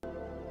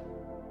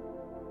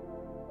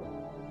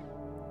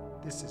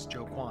This is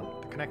Joe Kwan,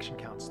 the Connection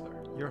Counselor,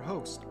 your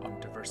host on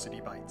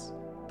Diversity Bites,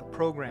 the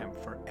program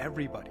for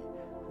everybody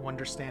who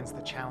understands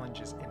the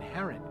challenges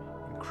inherent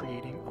in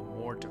creating a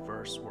more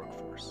diverse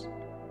workforce.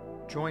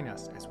 Join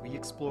us as we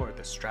explore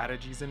the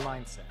strategies and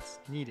mindsets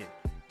needed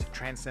to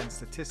transcend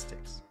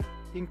statistics,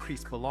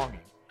 increase belonging,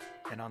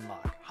 and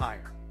unlock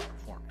higher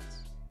performance.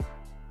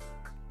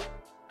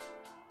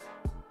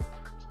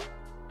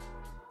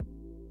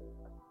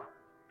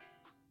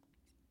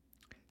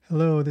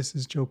 Hello, this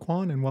is Joe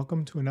Kwan, and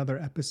welcome to another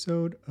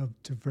episode of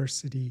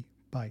Diversity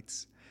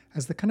Bites.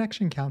 As the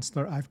Connection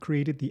Counselor, I've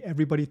created the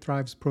Everybody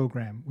Thrives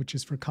program, which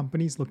is for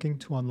companies looking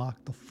to unlock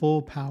the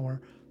full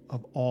power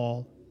of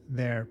all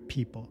their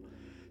people.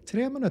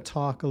 Today, I'm going to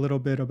talk a little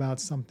bit about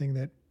something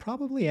that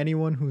probably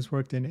anyone who's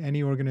worked in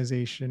any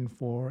organization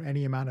for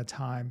any amount of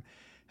time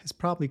has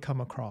probably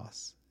come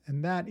across,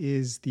 and that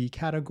is the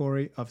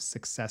category of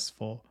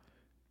successful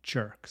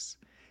jerks.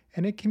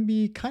 And it can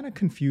be kind of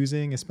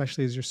confusing,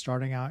 especially as you're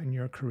starting out in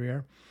your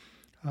career.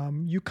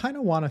 You kind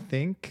of want to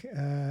think,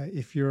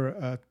 if you're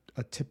a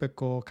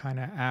typical kind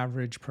of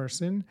average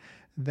person,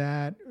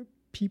 that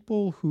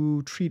people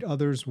who treat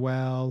others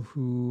well,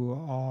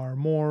 who are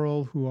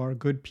moral, who are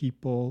good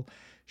people,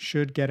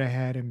 should get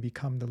ahead and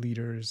become the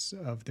leaders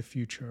of the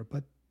future.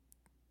 But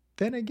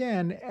then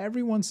again,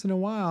 every once in a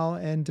while,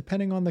 and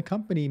depending on the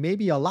company,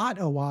 maybe a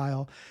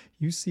while,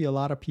 you see a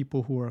lot of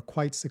people who are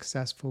quite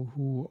successful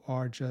who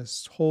are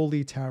just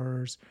holy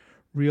terrors,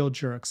 real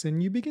jerks.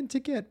 And you begin to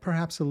get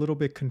perhaps a little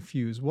bit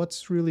confused.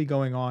 What's really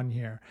going on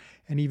here?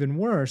 And even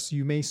worse,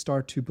 you may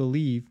start to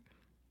believe,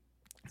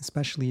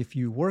 especially if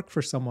you work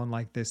for someone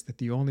like this, that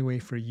the only way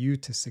for you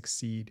to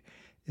succeed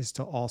is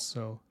to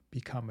also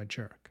become a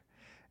jerk.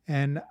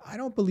 And I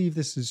don't believe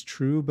this is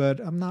true, but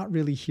I'm not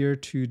really here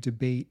to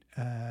debate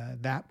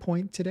that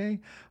point today.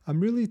 I'm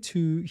really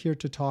here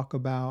to talk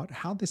about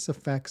how this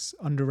affects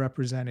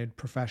underrepresented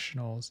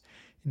professionals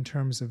in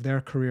terms of their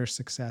career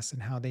success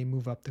and how they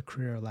move up the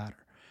career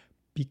ladder.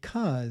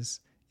 Because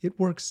it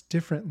works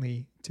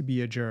differently to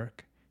be a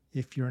jerk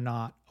if you're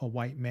not a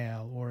white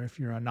male or if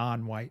you're a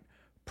non-white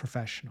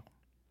professional.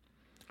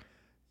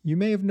 You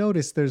may have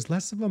noticed there's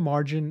less of a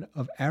margin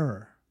of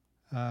error.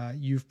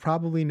 You've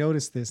probably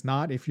noticed this,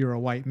 not if you're a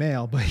white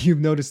male, but you've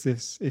noticed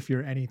this if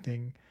you're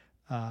anything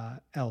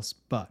else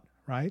but,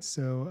 right?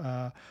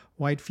 So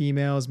white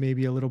females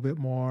maybe a little bit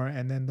more,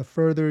 and then the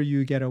further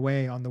you get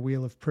away on the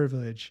wheel of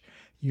privilege,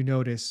 you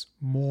notice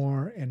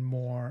more and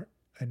more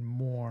and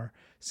more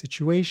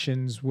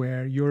situations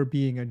where your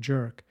being a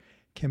jerk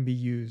can be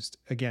used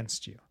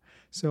against you.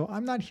 So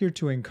I'm not here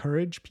to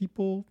encourage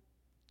people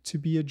to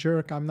be a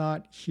jerk. I'm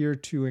not here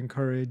to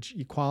encourage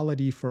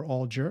equality for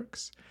all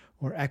jerks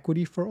or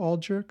equity for all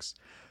jerks.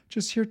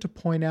 Just here to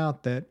point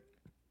out that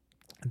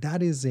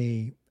that is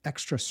a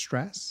extra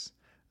stress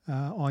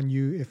on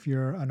you if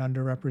you're an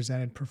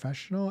underrepresented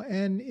professional.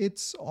 And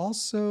it's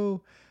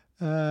also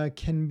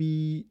can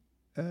be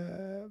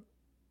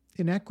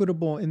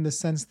inequitable in the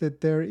sense that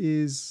there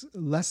is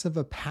less of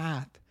a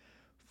path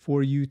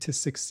for you to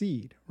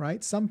succeed,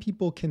 right? Some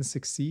people can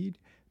succeed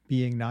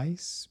being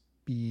nice,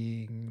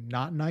 being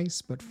not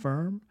nice, but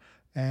firm.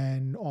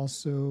 And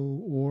also,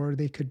 or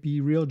they could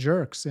be real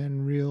jerks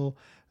and real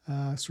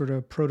sort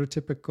of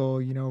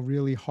prototypical,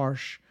 really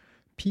harsh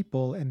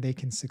people, and they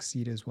can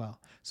succeed as well.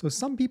 So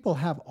some people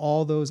have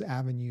all those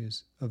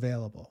avenues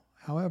available.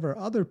 However,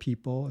 other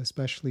people,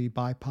 especially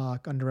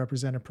BIPOC,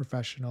 underrepresented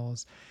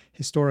professionals,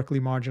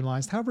 historically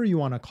marginalized, however you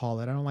want to call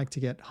it, I don't like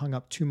to get hung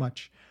up too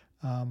much,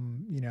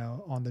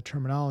 on the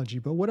terminology,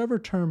 but whatever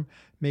term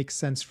makes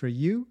sense for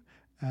you,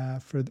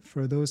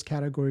 for those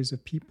categories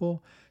of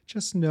people,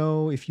 just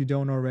know, if you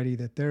don't already,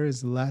 that there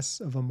is less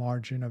of a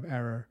margin of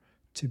error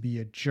to be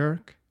a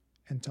jerk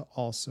and to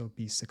also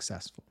be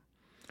successful.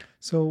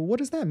 So what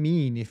does that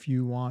mean if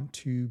you want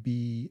to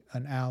be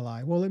an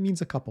ally? Well, it means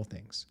a couple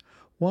things.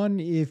 One,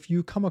 if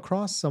you come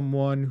across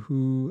someone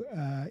who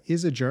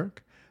is a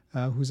jerk,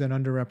 who's an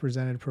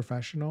underrepresented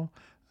professional,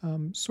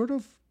 sort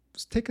of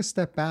take a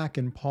step back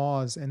and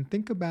pause and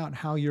think about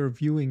how you're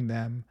viewing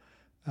them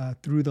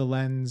through the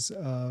lens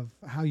of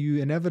how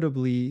you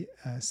inevitably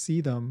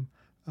see them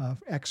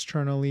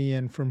externally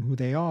and from who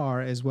they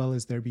are, as well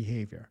as their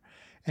behavior.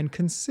 And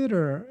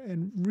consider,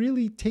 and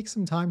really take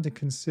some time to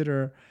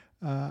consider,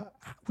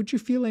 would you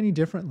feel any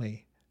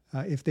differently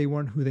if they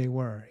weren't who they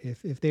were?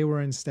 If they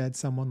were instead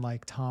someone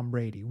like Tom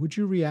Brady, would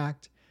you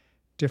react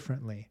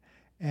differently?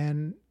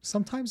 And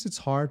sometimes it's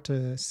hard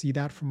to see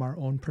that from our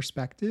own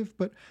perspective,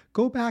 but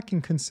go back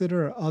and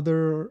consider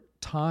other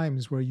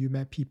times where you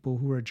met people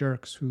who were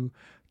jerks, who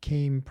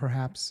came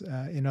perhaps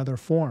in other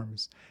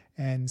forms,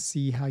 and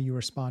see how you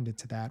responded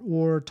to that.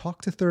 Or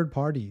talk to third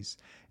parties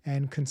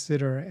and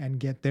consider and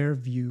get their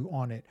view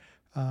on it.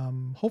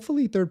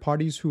 Hopefully third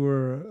parties who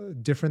are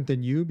different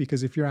than you,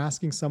 because if you're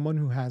asking someone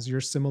who has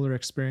your similar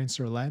experience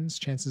or lens,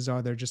 chances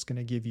are they're just going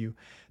to give you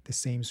the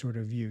same sort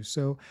of view.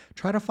 So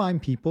try to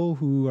find people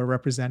who are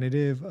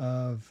representative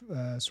of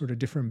sort of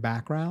different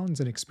backgrounds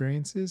and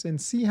experiences, and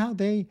see how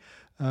they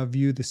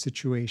view the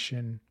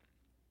situation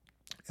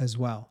as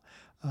well.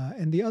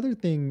 And the other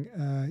thing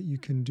you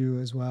can do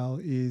as well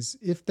is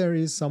if there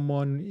is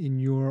someone in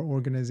your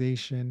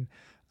organization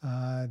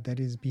that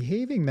is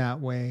behaving that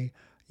way,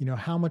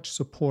 how much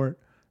support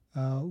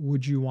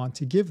would you want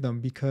to give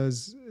them?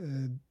 Because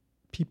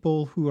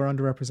people who are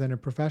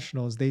underrepresented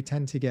professionals, they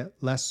tend to get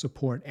less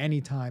support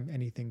anytime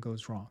anything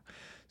goes wrong.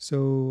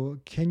 So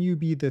can you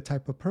be the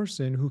type of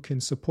person who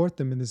can support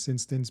them in this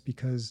instance,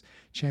 because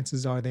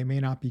chances are they may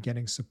not be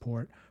getting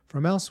support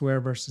from elsewhere,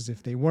 versus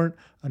if they weren't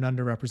an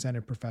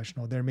underrepresented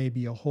professional, there may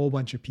be a whole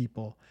bunch of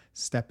people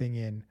stepping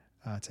in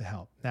to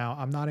help. Now,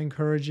 I'm not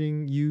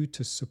encouraging you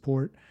to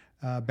support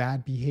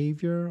bad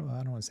behavior.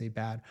 I don't want to say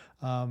bad,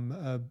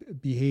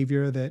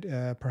 behavior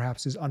that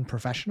perhaps is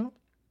unprofessional.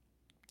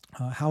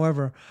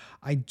 However,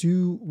 I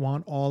do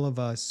want all of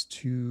us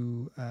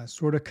to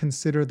sort of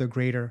consider the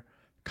greater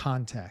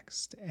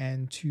context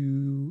and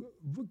to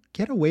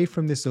get away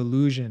from this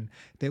illusion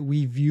that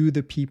we view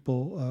the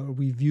people,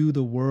 we view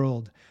the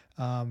world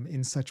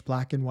in such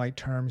black and white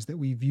terms, that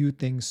we view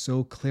things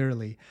so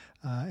clearly.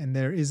 And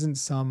there isn't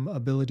some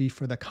ability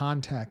for the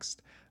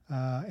context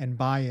and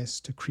bias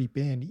to creep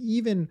in,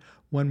 even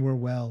when we're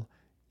well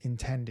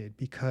intended,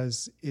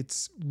 because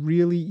it's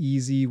really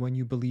easy when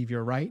you believe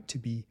you're right to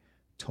be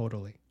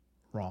totally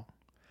wrong.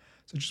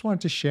 So just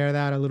wanted to share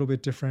that, a little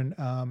bit different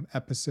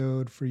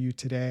episode for you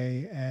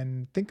today.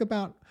 And think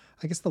about,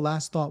 I guess the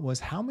last thought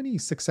was, how many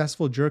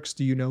successful jerks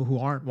do you know who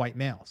aren't white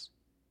males,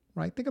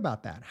 right? Think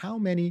about that. How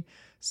many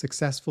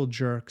successful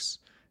jerks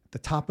at the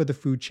top of the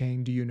food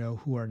chain do you know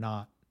who are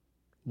not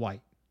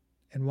white?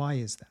 And why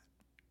is that,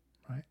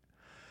 right?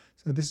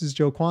 So this is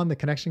Joe Kwan, the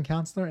Connection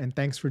Counselor, and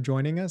thanks for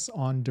joining us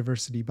on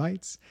Diversity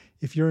Bites.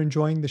 If you're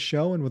enjoying the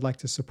show and would like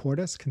to support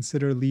us,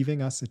 consider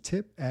leaving us a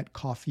tip at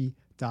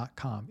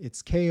ko-fi.com.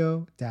 It's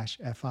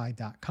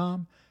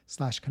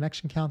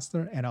ko-fi.com/Connection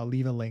Counselor, and I'll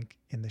leave a link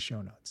in the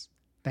show notes.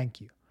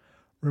 Thank you.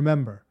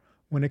 Remember,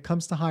 when it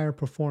comes to higher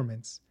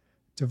performance,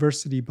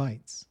 diversity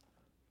bites,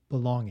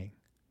 belonging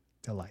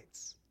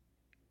delights.